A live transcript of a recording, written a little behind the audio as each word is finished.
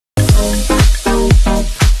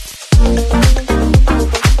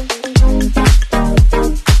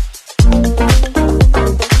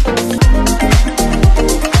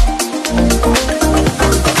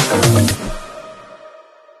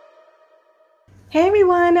Hey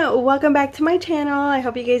everyone, welcome back to my channel. I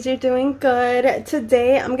hope you guys are doing good.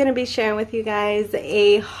 Today I'm going to be sharing with you guys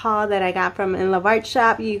a haul that I got from Inloveart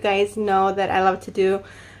shop. You guys know that I love to do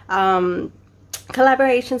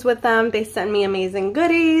collaborations with them. They send me amazing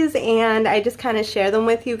goodies and I just kind of share them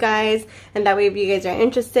with you guys, and that way if you guys are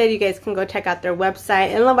interested you guys can go check out their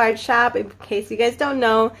website. Inloveart shop, in case you guys don't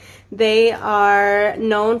know, they are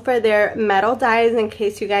known for their metal dies. In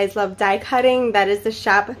case you guys love die cutting, that is the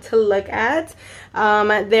shop to look at.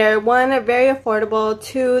 They're one, very affordable.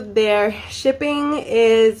 Two, their shipping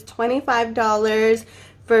is $25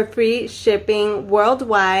 for free shipping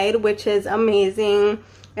worldwide, which is amazing.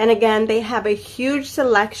 And again, they have a huge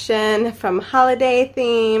selection from holiday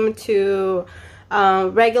theme to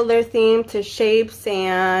regular theme to shapes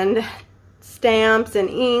and stamps and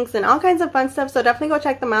inks and all kinds of fun stuff. So definitely go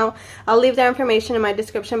check them out. I'll leave their information in my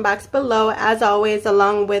description box below, as always,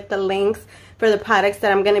 along with the links for the products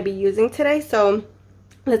that I'm going to be using today. So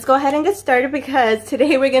let's go ahead and get started, because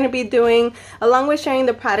today we're going to be doing, along with sharing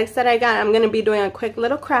the products that I got, I'm going to be doing a quick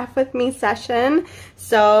little craft with me session.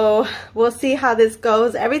 So we'll see how this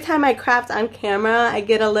goes. Every time I craft on camera I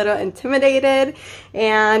get a little intimidated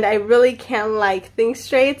and I really can't think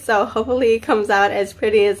straight, so hopefully it comes out as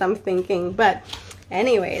pretty as I'm thinking. But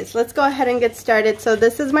anyways, let's go ahead and get started. So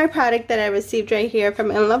this is my product that I received right here from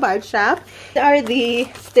Inloveart shop. These are the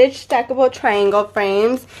stitch stackable triangle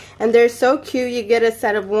frames, and they're so cute. You get a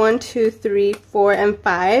set of 1, 2, 3, 4, and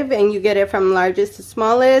 5, and you get it from largest to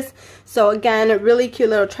smallest. So again, a really cute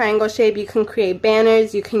little triangle shape. You can create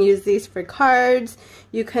banners, you can use these for cards,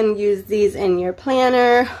 you can use these in your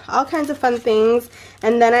planner, all kinds of fun things.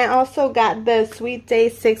 And then I also got the Sweet Day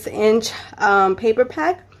 6-inch paper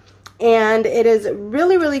pack. And it is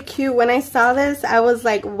really, really cute. When I saw this, I was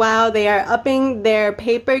like, wow, they are upping their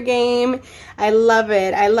paper game. I love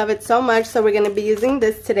it. I love it so much. So we're going to be using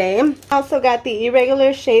this today. I also got the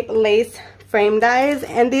Irregular shape lace frame dies,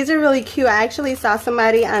 and these are really cute. I actually saw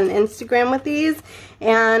somebody on Instagram with these,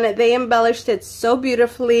 and they embellished it so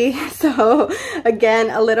beautifully. So again,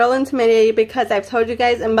 a little intimidated, because I've told you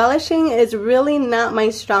guys embellishing is really not my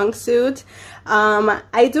strong suit.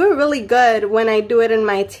 I do it really good when I do it in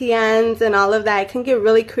my TNs and all of that. I can get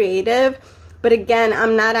really creative, but again,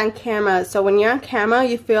 I'm not on camera. So when you're on camera,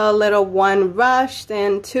 you feel a little, one, rushed,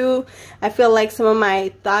 and two, I feel like some of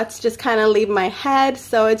my thoughts just kind of leave my head.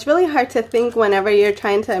 So it's really hard to think whenever you're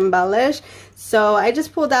trying to embellish. So I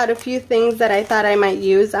just pulled out a few things that I thought I might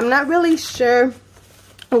use. I'm not really sure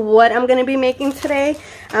what I'm going to be making today.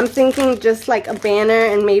 I'm thinking just like a banner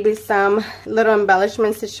and maybe some little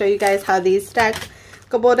embellishments to show you guys how these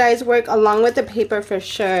stackable dies work, along with the paper for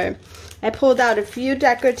sure. I pulled out a few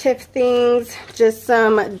decorative things, just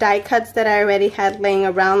some die cuts that I already had laying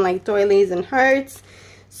around, like doilies and hearts,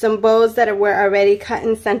 some bows that were already cut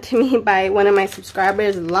and sent to me by one of my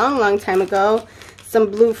subscribers a long time ago, some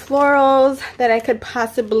blue florals that I could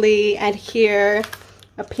possibly adhere,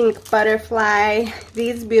 a pink butterfly,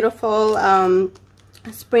 these beautiful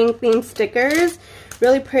spring themed stickers,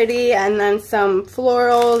 really pretty, and then some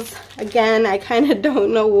florals. Again, I kind of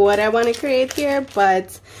don't know what I want to create here,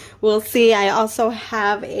 but we'll see. I also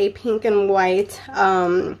have a pink and white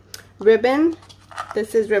ribbon.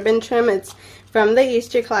 This is ribbon trim. It's from the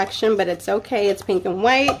Easter collection, but it's okay. It's pink and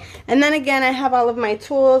white. And then again, I have all of my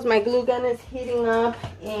tools. My glue gun is heating up,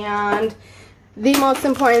 and the most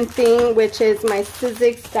important thing, which is my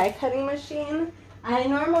Sizzix die cutting machine. I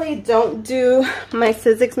normally don't do my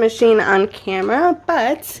Sizzix machine on camera,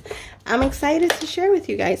 but I'm excited to share with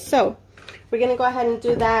you guys. So we're going to go ahead and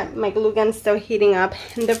do that. My glue gun's still heating up.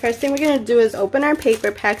 And the first thing we're going to do is open our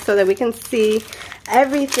paper pack so that we can see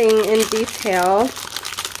everything in detail.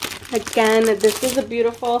 Again, this is a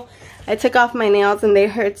beautiful, I took off my nails and they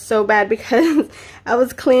hurt so bad because I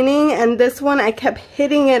was cleaning, and this one I kept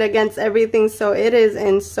hitting it against everything, so it is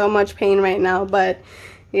in so much pain right now. But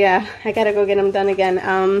yeah, I gotta go get them done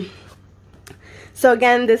again. So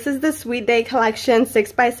again, this is the Sweet Day collection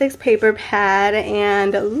 6x6 paper pad,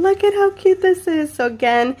 and look at how cute this is. So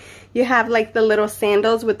again, you have like the little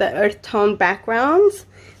sandals with the earth tone backgrounds.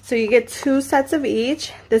 So you get 2 sets of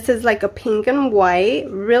each. This is like a pink and white,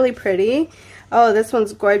 really pretty. Oh, this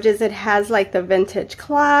one's gorgeous. It has like the vintage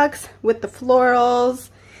clocks with the florals.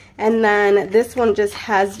 And then this one just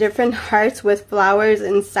has different hearts with flowers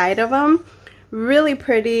inside of them. Really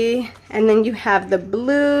pretty. And then you have the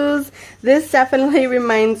blues. This definitely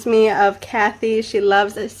reminds me of Kathy. She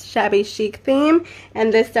loves a shabby chic theme,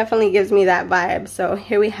 and this definitely gives me that vibe. So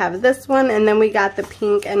here we have this one, and then we got the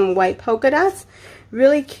pink and white polka dots.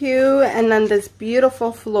 Really cute. And then this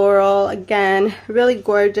beautiful floral, again, really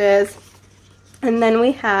gorgeous. And then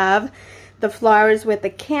we have the flowers with the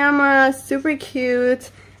camera, super cute.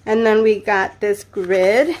 And then we got this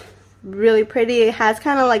grid, really pretty. It has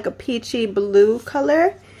kind of like a peachy blue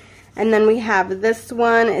color. And then we have this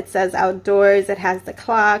one, it says outdoors. It has the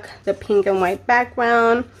clock, the pink and white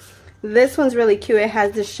background. This one's really cute. It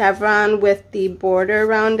has the chevron with the border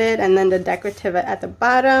around it, and then the decorative at the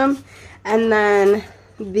bottom. And then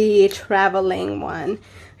the traveling one.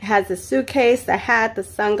 It has the suitcase, the hat, the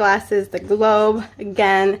sunglasses, the globe.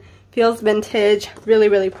 Again, feels vintage, really,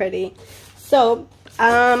 really pretty. So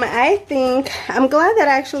I think I'm glad that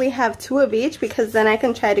I actually have 2 of each, because then I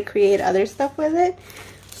can try to create other stuff with it.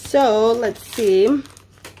 So let's see.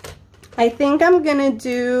 I think I'm gonna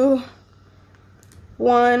do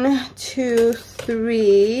 1, 2,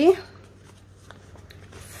 3,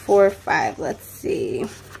 4, 5. Let's see.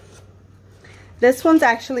 This one's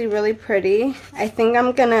actually really pretty. I think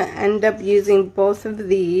I'm gonna end up using both of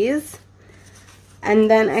these. And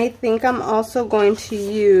then I think I'm also going to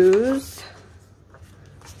use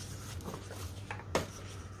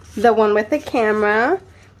the one with the camera,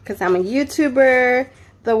 because I'm a YouTuber,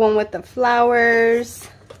 the one with the flowers,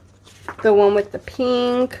 the one with the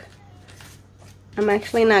pink. I'm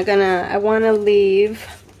actually not gonna, I want to leave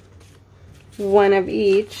one of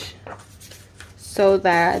each so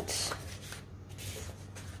that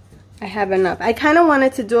I have enough. I kind of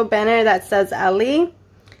wanted to do a banner that says Ellie,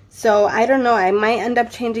 so I don't know, I might end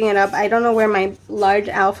up changing it up. I don't know where my large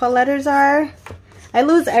alpha letters are. I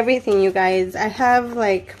lose everything, you guys. I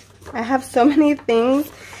have so many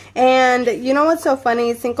things. And you know what's so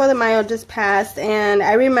funny? Cinco de Mayo just passed, and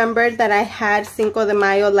I remembered that I had Cinco de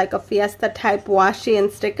Mayo, like a fiesta type washi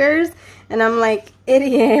and stickers, and I'm like,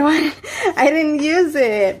 idiot, I didn't use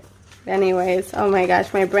it. Anyways, oh my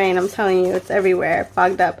gosh, my brain, I'm telling you, it's everywhere,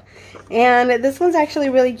 fogged up. And this one's actually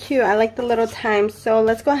really cute. I like the little times, so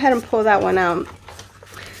let's go ahead and pull that one out.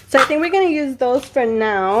 So I think we're going to use those for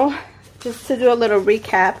now. Just to do a little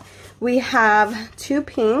recap, we have 2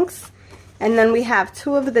 pinks, and then we have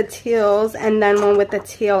 2 of the teals, and then one with a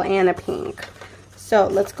teal and a pink. So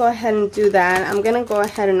let's go ahead and do that. I'm going to go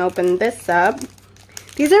ahead and open this up.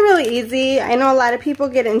 These are really easy. I know a lot of people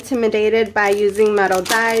get intimidated by using metal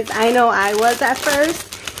dies. I know I was at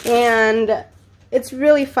first, and it's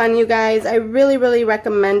really fun, you guys. I really, really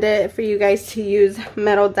recommend it for you guys to use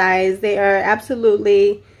metal dies. They are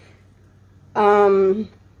absolutely fun.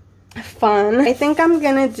 I think I'm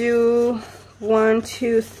going to do 1,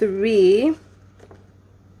 2, 3,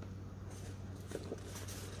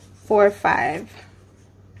 4, 5.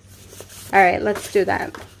 Alright, let's do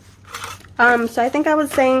that. So I think I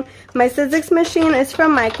was saying my Sizzix machine is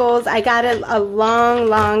from Michaels. I got it a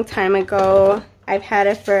long time ago. I've had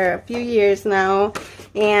it for a few years now,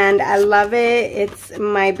 and I love it. It's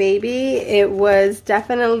my baby. It was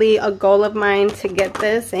definitely a goal of mine to get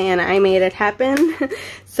this, and I made it happen.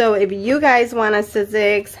 So if you guys want a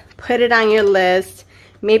Sizzix, put it on your list.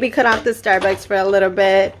 Maybe cut off the Starbucks for a little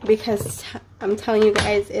bit, because I'm telling you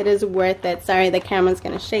guys, it is worth it. Sorry, the camera's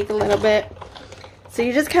gonna shake a little bit. So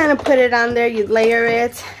you just kind of put it on there, you layer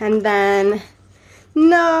it, and then,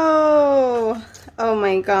 no! Oh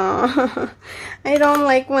my god. I don't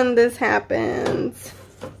like when this happens.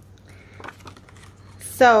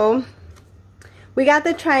 So, we got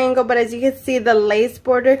the triangle, but as you can see, the lace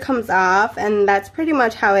border comes off, and that's pretty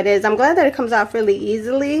much how it is. I'm glad that it comes off really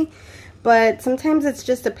easily, but sometimes it's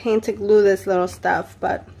just a pain to glue this little stuff,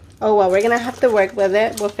 but oh well, we're gonna have to work with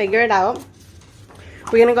it. We'll figure it out.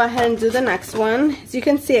 We're gonna go ahead and do the next one. As you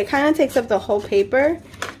can see, it kind of takes up the whole paper,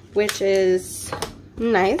 which is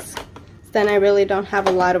nice. Then I really don't have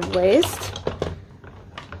a lot of waste.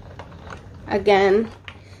 Again,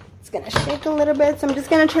 it's gonna shake a little bit, so I'm just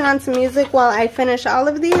gonna turn on some music while I finish all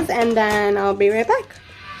of these, and then I'll be right back.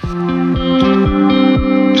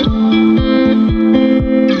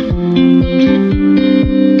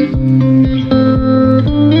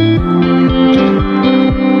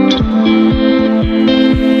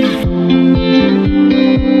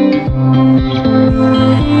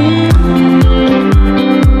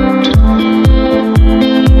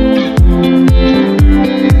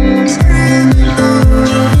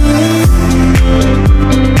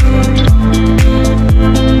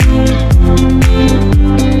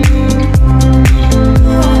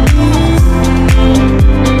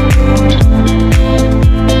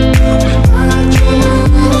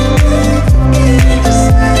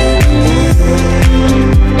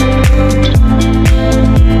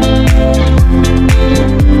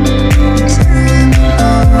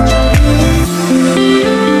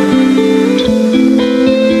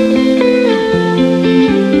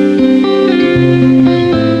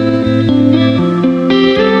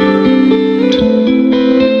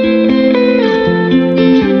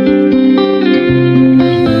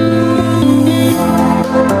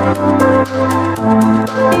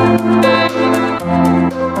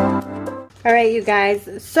 Alright, you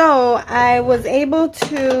guys, so I was able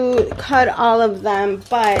to cut all of them,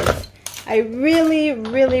 but I really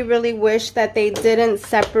wish that they didn't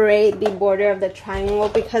separate the border of the triangle,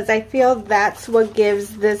 because I feel that's what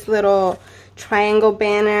gives this little triangle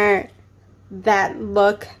banner that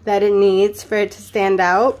look that it needs for it to stand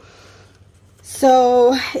out.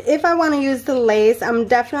 So if I want to use the lace, I'm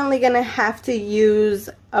definitely going to have to use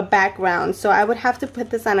a background. So I would have to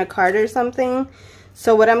put this on a card or something.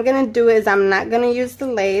 So what I'm going to do is I'm not going to use the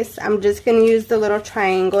lace. I'm just going to use the little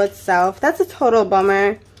triangle itself. That's a total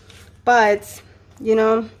bummer. But, you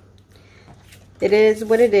know, it is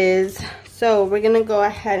what it is. So we're going to go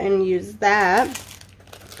ahead and use that.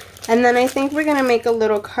 And then I think we're going to make a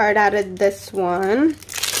little card out of this one.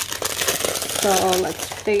 So let's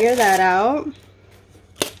figure that out.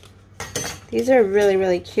 These are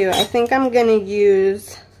really cute. I think I'm going to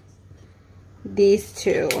use these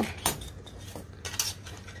two.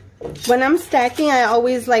 When I'm stacking, I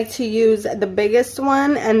always like to use the biggest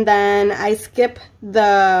one, and then I skip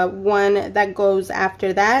the one that goes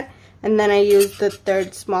after that, and then I use the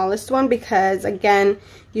third smallest one, because again,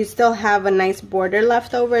 you still have a nice border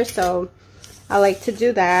left over, so I like to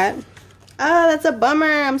do that. Oh, that's a bummer.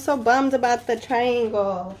 I'm so bummed about the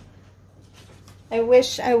triangle. I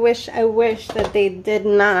wish that they did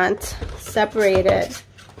not separate it.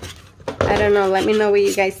 I don't know. Let me know what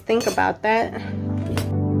you guys think about that.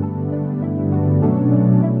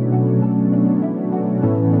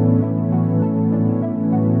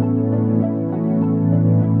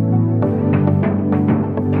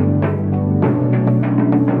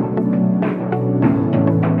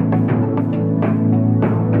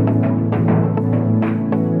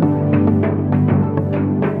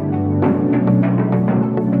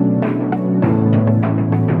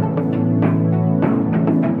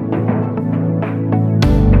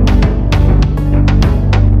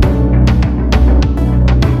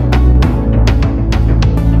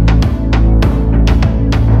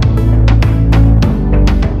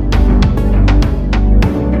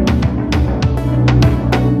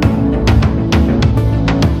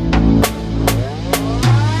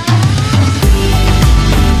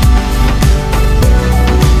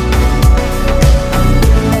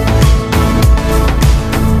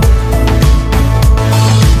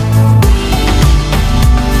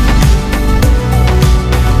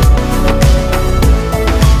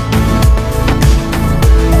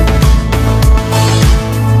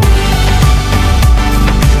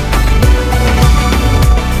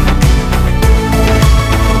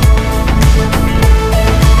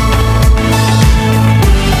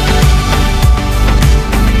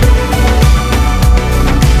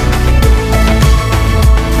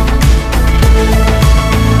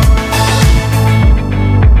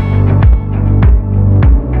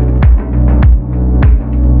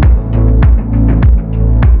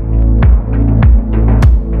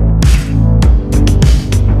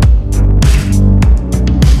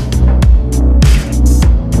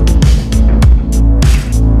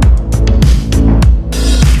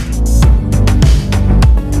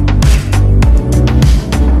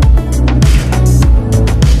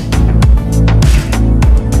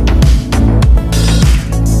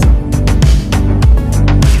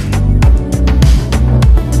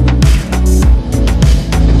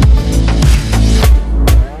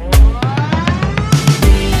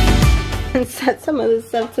 Set some of this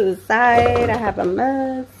stuff to the side. I have a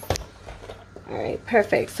mess. Alright,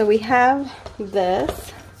 perfect. So we have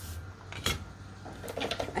this.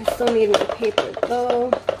 I still need my paper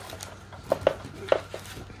though.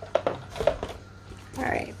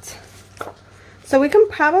 Alright. So we can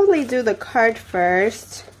probably do the card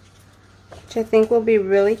first, which I think will be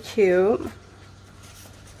really cute.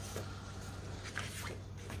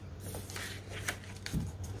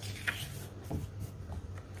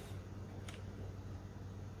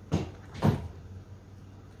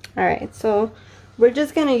 Alright, so we're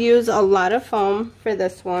just going to use a lot of foam for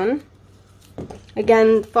this one.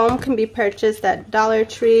 Again, foam can be purchased at Dollar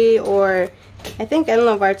Tree, or I think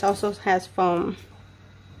Inloveart also has foam.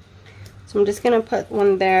 So I'm just going to put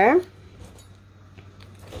one there.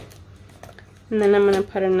 And then I'm going to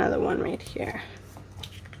put another one right here.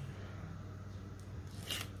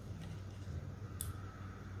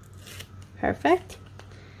 Perfect.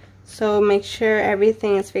 So make sure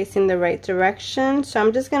everything is facing the right direction. So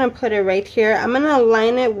I'm just going to put it right here. I'm going to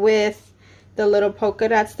align it with the little polka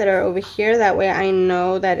dots that are over here. That way I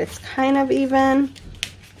know that it's kind of even.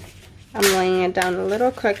 I'm laying it down a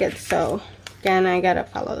little crooked, so again, I got to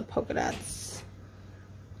follow the polka dots.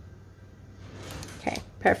 Okay,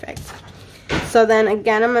 perfect. So then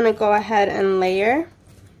again, I'm going to go ahead and layer.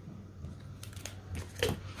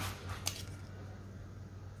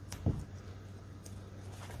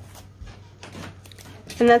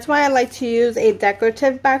 And that's why I like to use a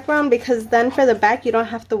decorative background, because then for the back you don't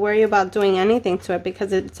have to worry about doing anything to it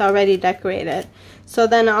because it's already decorated. So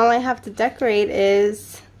then all I have to decorate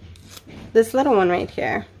is this little one right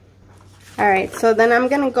here. Alright, so then I'm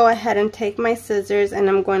going to go ahead and take my scissors and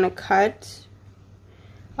I'm going to cut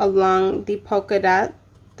along the polka dot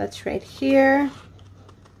that's right here.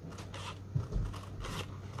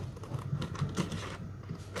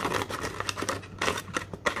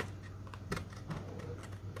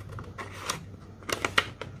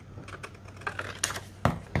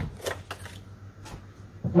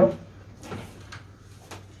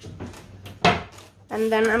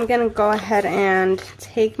 And then I'm going to go ahead and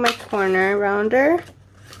take my corner rounder.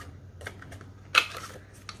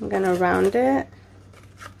 I'm going to round it.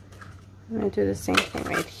 I'm going to do the same thing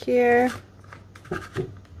right here.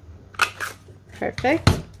 Perfect.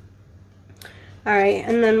 Alright,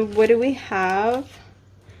 and then what do we have?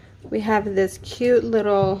 We have this cute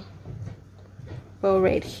little bow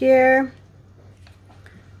right here.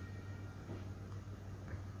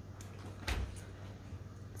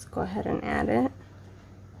 Let's go ahead and add it.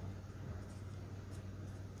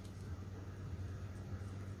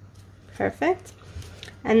 Perfect.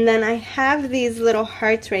 And then I have these little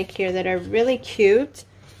hearts right here that are really cute.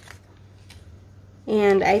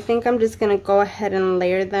 And I think I'm just going to go ahead and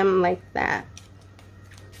layer them like that.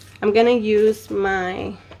 I'm going to use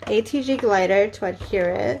my ATG glider to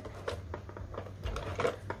adhere it.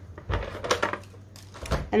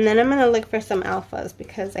 And then I'm going to look for some alphas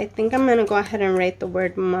because I think I'm going to go ahead and write the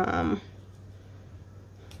word mom.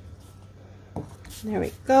 There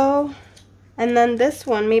we go. And then this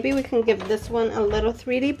one, maybe we can give this one a little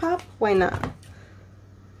 3D pop. Why not?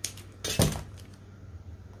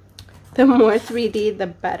 The more 3D, the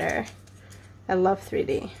better. I love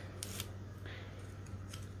 3D.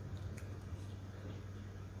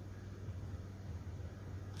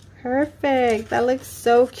 Perfect. That looks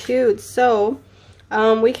so cute. So,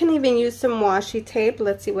 we can even use some washi tape.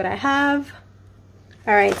 Let's see what I have.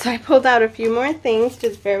 Alright, so I pulled out a few more things.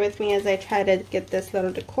 Just bear with me as I try to get this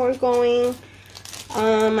little decor going.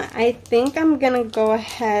 I think I'm going to go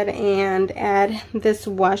ahead and add this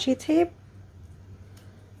washi tape.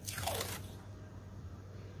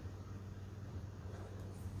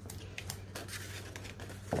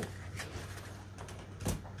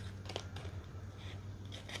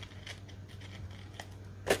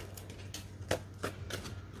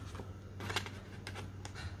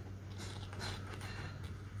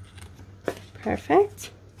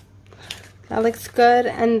 Perfect. That looks good.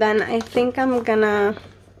 And then I think I'm gonna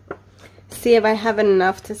see if I have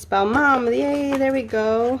enough to spell mom. Yay, there we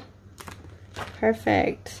go.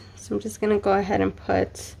 Perfect. So I'm just gonna go ahead and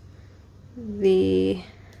put the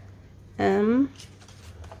M.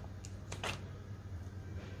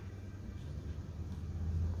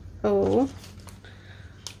 O.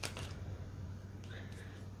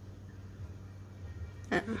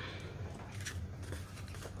 M.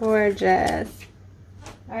 Gorgeous.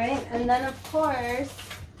 Alright, and then of course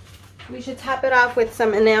we should top it off with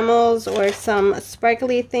some enamels or some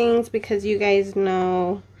sparkly things because you guys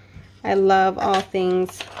know I love all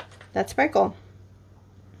things that sparkle.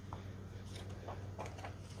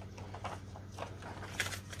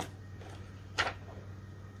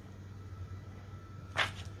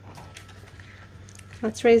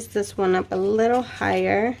 Let's raise this one up a little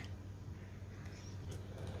higher.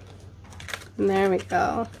 And there we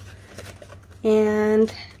go.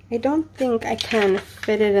 And I don't think I can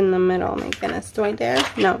fit it in the middle. My goodness, do I dare?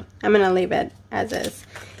 No, I'm gonna leave it as is.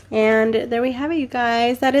 And there we have it, you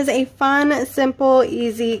guys. That is a fun, simple,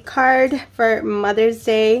 easy card for Mother's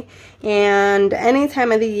Day. And any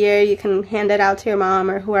time of the year, you can hand it out to your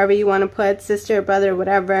mom or whoever you want to put, sister, brother,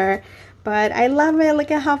 whatever. But I love it.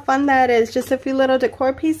 Look at how fun that is. Just a few little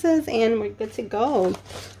decor pieces and we're good to go.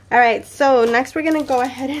 Alright, so next we're going to go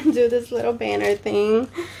ahead and do this little banner thing.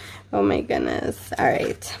 Oh my goodness.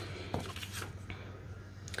 Alright.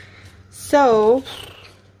 So,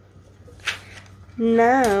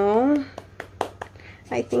 now,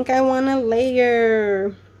 I think I want to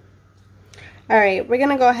layer. Alright, we're going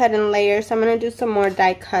to go ahead and layer. So I'm going to do some more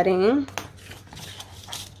die cutting.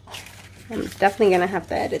 I'm definitely going to have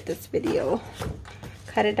to edit this video.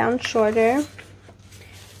 Cut it down shorter.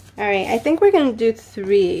 Alright, I think we're going to do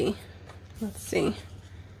 3. Let's see.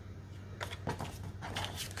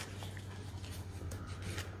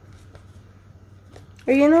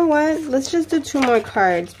 Or you know what? Let's just do 2 more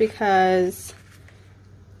cards because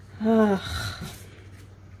we're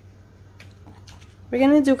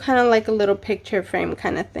going to do kind of like a little picture frame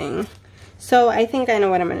kind of thing. So I think I know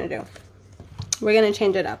what I'm going to do. We're going to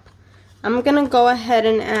change it up. I'm going to go ahead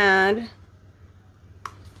and add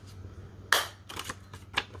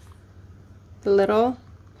the little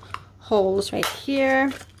holes right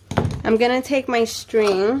here. I'm gonna take my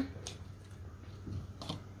string.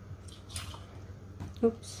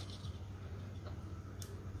 Oops.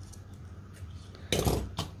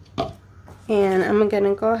 And I'm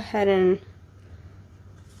gonna go ahead and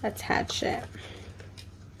attach it.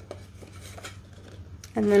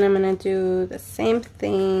 And then I'm gonna do the same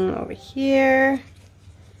thing over here.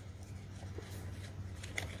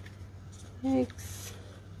 Yikes.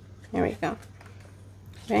 There we go.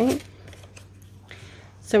 Right?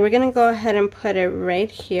 So we're gonna go ahead and put it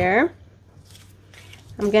right here.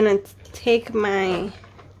 I'm gonna take my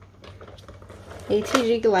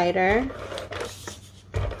ATG glider.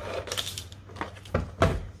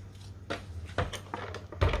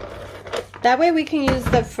 That way we can use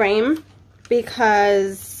the frame,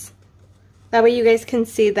 because that way you guys can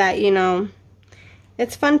see that, you know,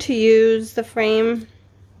 it's fun to use the frame.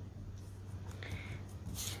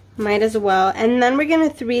 Might as well. And then we're going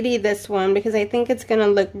to 3D this one because I think it's going to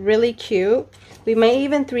look really cute. We might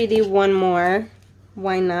even 3D one more.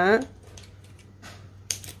 Why not?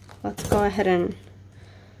 Let's go ahead and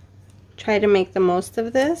try to make the most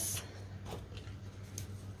of this.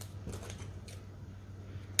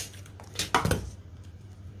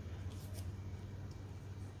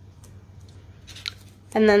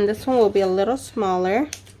 And then this one will be a little smaller.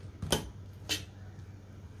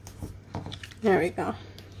 There we go.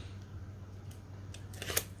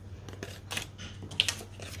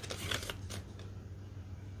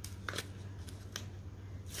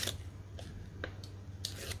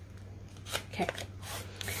 Okay.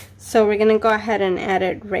 So we're gonna go ahead and add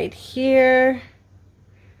it right here.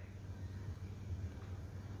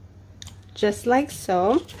 Just like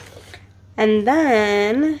so. And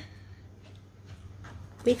then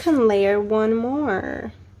we can layer one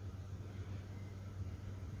more.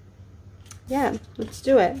 Yeah, let's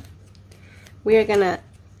do it. We are gonna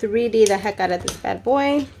 3D the heck out of this bad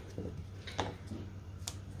boy.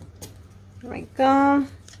 There we go.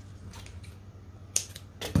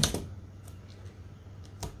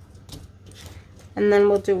 And then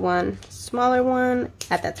we'll do one smaller one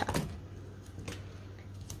at the top.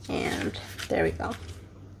 And there we go.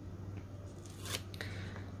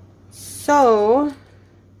 So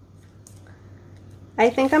I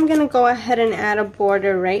think I'm gonna go ahead and add a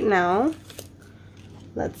border right now.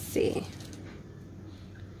 Let's see.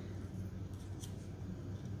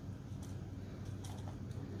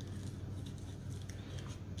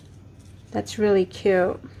 That's really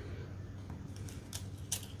cute.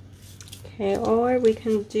 Okay, or we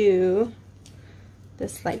can do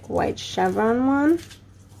this like white chevron one.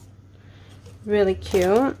 Really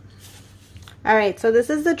cute. Alright, so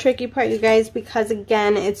this is the tricky part, you guys, because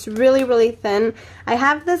again, it's really thin. I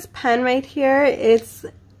have this pen right here. It's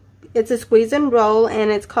a squeeze and roll,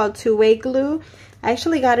 and it's called two-way glue. I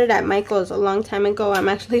actually got it at Michael's a long time ago. I'm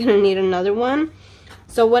actually going to need another one.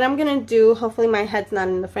 So what I'm going to do, hopefully my head's not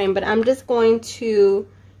in the frame, but I'm just going to,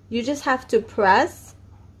 you just have to press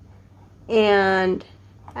and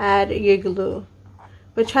add your glue.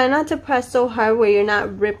 But try not to press so hard where you're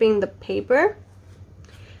not ripping the paper.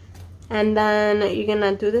 And then you're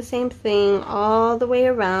gonna do the same thing all the way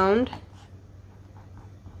around.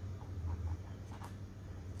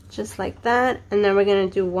 Just like that. And then we're gonna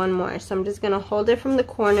do one more. So I'm just gonna hold it from the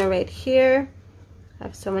corner right here. I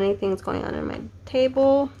have so many things going on in my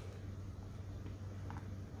table.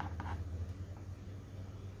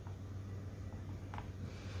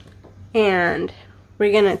 And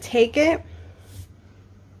we're gonna take it.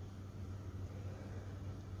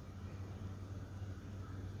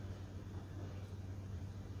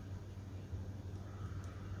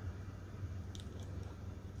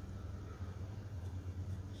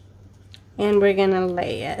 And we're gonna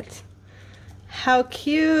lay it. How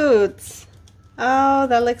cute! Oh,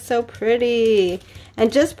 that looks so pretty.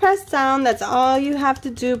 And just press down. That's all you have to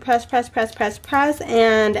do. Press, press, press, press, press,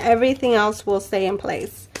 and everything else will stay in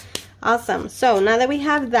place. Awesome. So now that we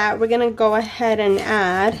have that, we're gonna go ahead and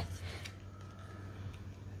add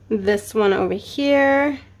this one over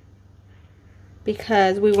here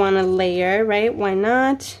because we want to layer, right? Why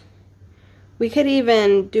not? We could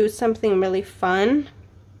even do something really fun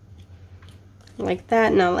like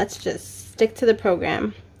that. No, let's just stick to the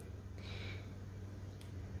program.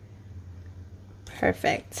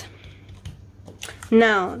 Perfect.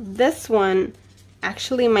 Now this one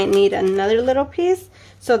actually might need another little piece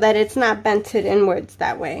so that it's not bented inwards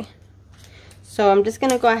that way. So I'm just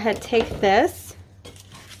gonna go ahead and take this.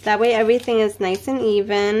 That way everything is nice and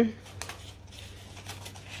even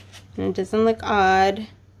and it doesn't look odd.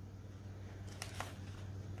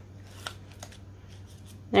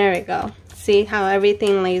 There we go. See how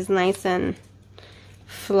everything lays nice and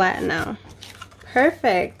flat now.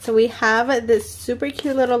 Perfect. So we have this super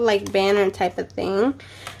cute little like banner type of thing.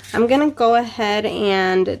 I'm gonna go ahead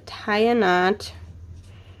and tie a knot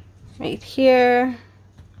right here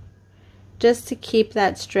just to keep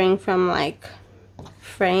that string from like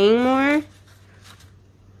fraying more.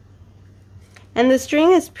 And the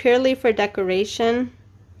string is purely for decoration,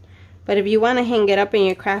 but if you want to hang it up in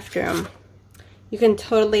your craft room, you can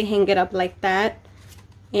totally hang it up like that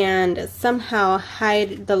and somehow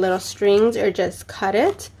hide the little strings or just cut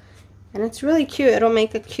it, and it's really cute. It'll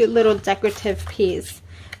make a cute little decorative piece.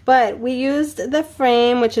 But we used the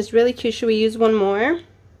frame, which is really cute. Should we use one more?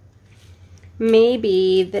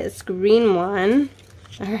 Maybe this green one.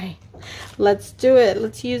 All right, let's do it.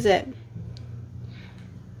 Let's use it.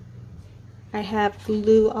 I have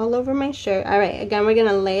glue all over my shirt. All right, again, we're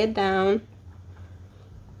gonna lay it down.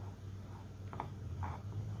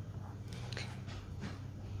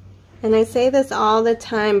 And I say this all the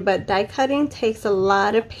time, but die cutting takes a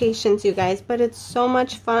lot of patience, you guys, but it's so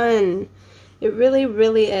much fun. It really,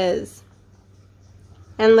 really is.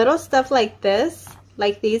 And little stuff like this,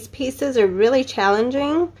 like these pieces, are really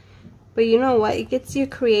challenging, but you know what? It gets your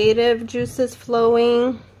creative juices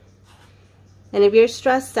flowing. And if you're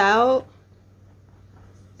stressed out,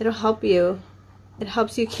 it'll help you. It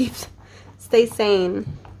helps you stay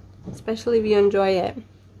sane, especially if you enjoy it.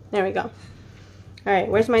 There we go. All right,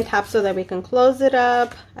 where's my top so that we can close it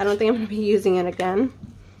up? I don't think I'm gonna be using it again.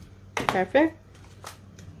 Perfect.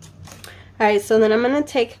 All right, so then I'm gonna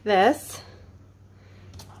take this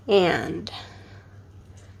and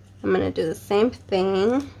I'm gonna do the same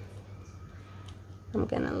thing. I'm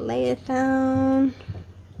gonna lay it down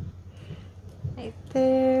right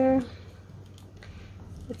there.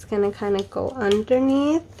 It's gonna kind of go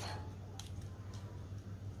underneath.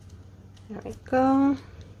 There we go.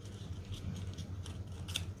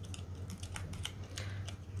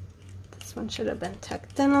 This one should have been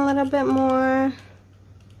tucked in a little bit more,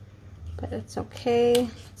 but it's okay.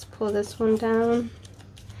 Let's pull this one down.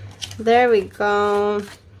 There we go.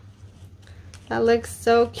 That looks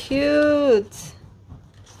so cute.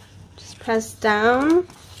 Just press down.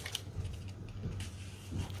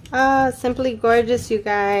 Ah, simply gorgeous, you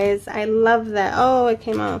guys. I love that. Oh, it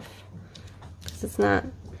came off because it's not.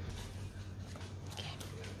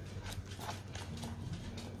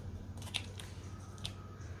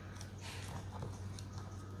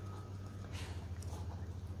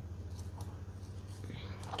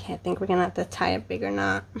 Okay, I think we're gonna have to tie a bigger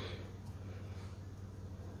knot.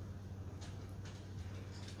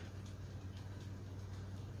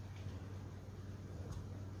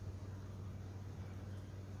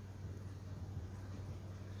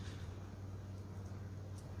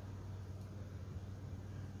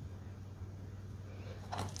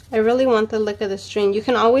 I really want the look of the string. You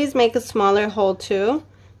can always make a smaller hole too.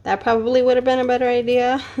 That probably would have been a better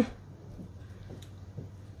idea.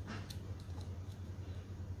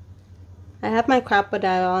 I have my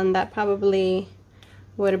crocodile and that probably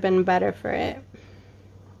would have been better for it.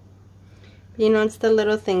 But you know, it's the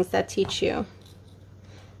little things that teach you.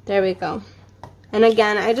 There we go. And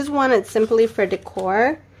again, I just want it simply for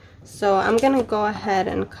decor. So I'm gonna go ahead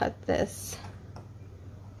and cut this.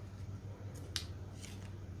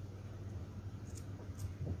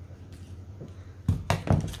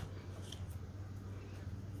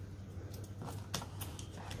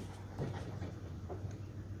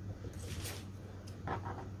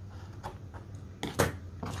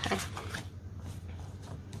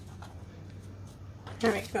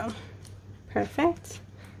 There we go. Perfect.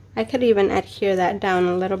 I could even adhere that down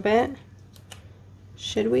a little bit.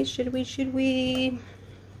 Should we?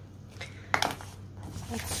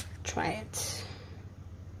 Let's try it.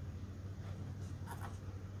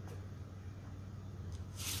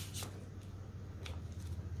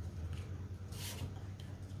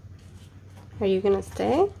 Are you gonna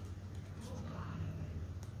stay?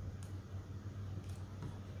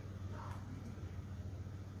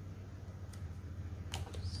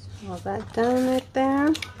 All that down right there.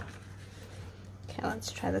 Okay,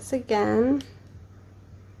 let's try this again.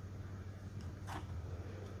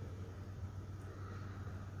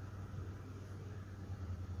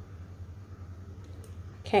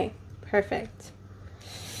 Okay, perfect.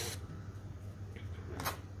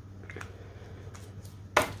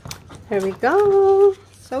 There we go.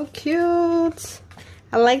 So cute.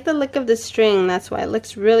 I like the look of the string. That's why it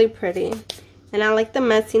looks really pretty. And I like the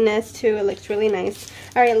messiness too. It looks really nice.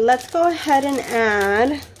 All right, let's go ahead and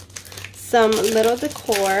add some little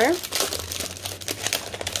decor.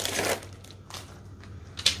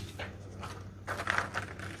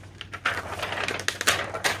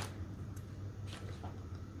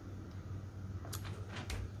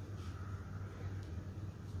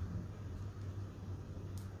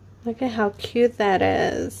 Look at how cute that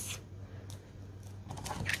is.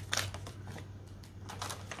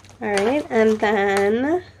 Alright, and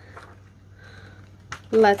then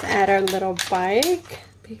let's add our little bike,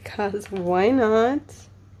 because why not?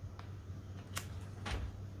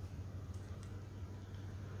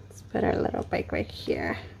 Let's put our little bike right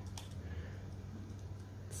here.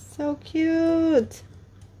 So cute.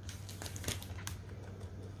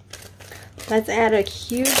 Let's add a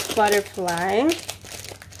huge butterfly.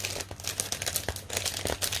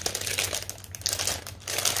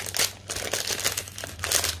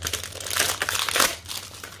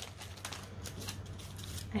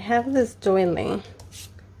 I have this doily. I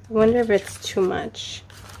wonder if it's too much.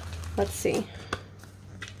 Let's see.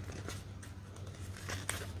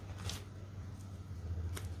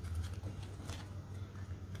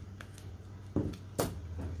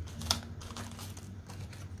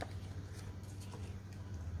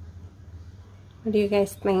 What do you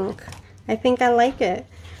guys think? I think I like it.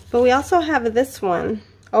 But we also have this one.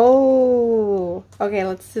 Oh, okay,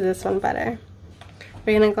 let's do this one better.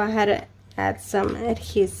 We're gonna go ahead and add some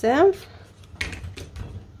adhesive.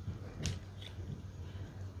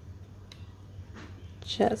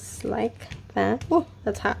 Just like that. Oh,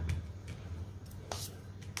 that's hot.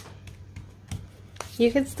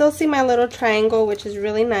 You can still see my little triangle, which is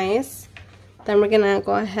really nice. Then we're gonna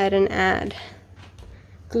go ahead and add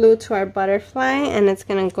glue to our butterfly, and it's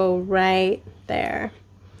gonna go right there.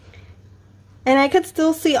 And I could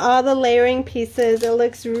still see all the layering pieces. It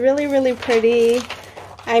looks really, really pretty.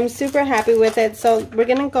 I'm super happy with it. So we're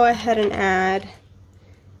gonna go ahead and add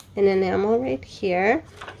an enamel right here.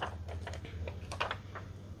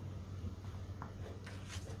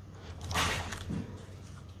 I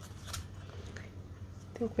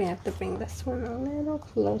think we have to bring this one a little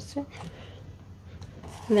closer.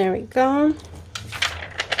 There we go.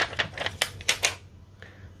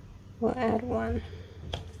 We'll add one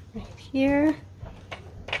right here.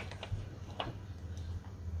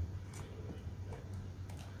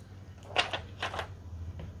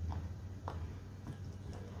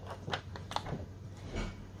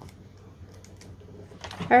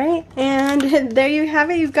 Alright, and there you have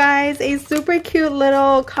it, you guys. A super cute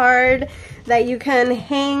little card that you can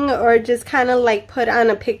hang or just kind of like put on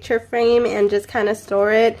a picture frame and just kind of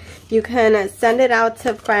store it. You can send it out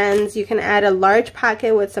to friends. You can add a large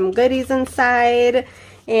pocket with some goodies inside.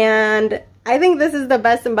 And I think this is the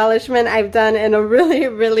best embellishment I've done in a really,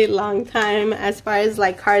 really long time as far as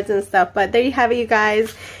like cards and stuff. But there you have it, you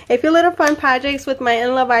guys. A few little fun projects with my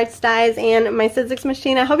Inloveart dies and my scissors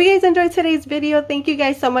machine. I hope you guys enjoyed today's video. Thank you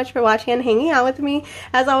guys so much for watching and hanging out with me.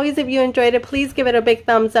 As always, if you enjoyed it, please give it a big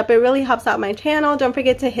thumbs up. It really helps out my channel. Don't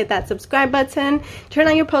forget to hit that subscribe button. Turn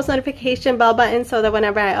on your post notification bell button so that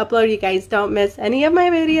whenever I upload, you guys don't miss any of my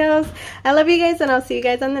videos. I love you guys, and I'll see you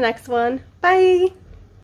guys on the next one. Bye!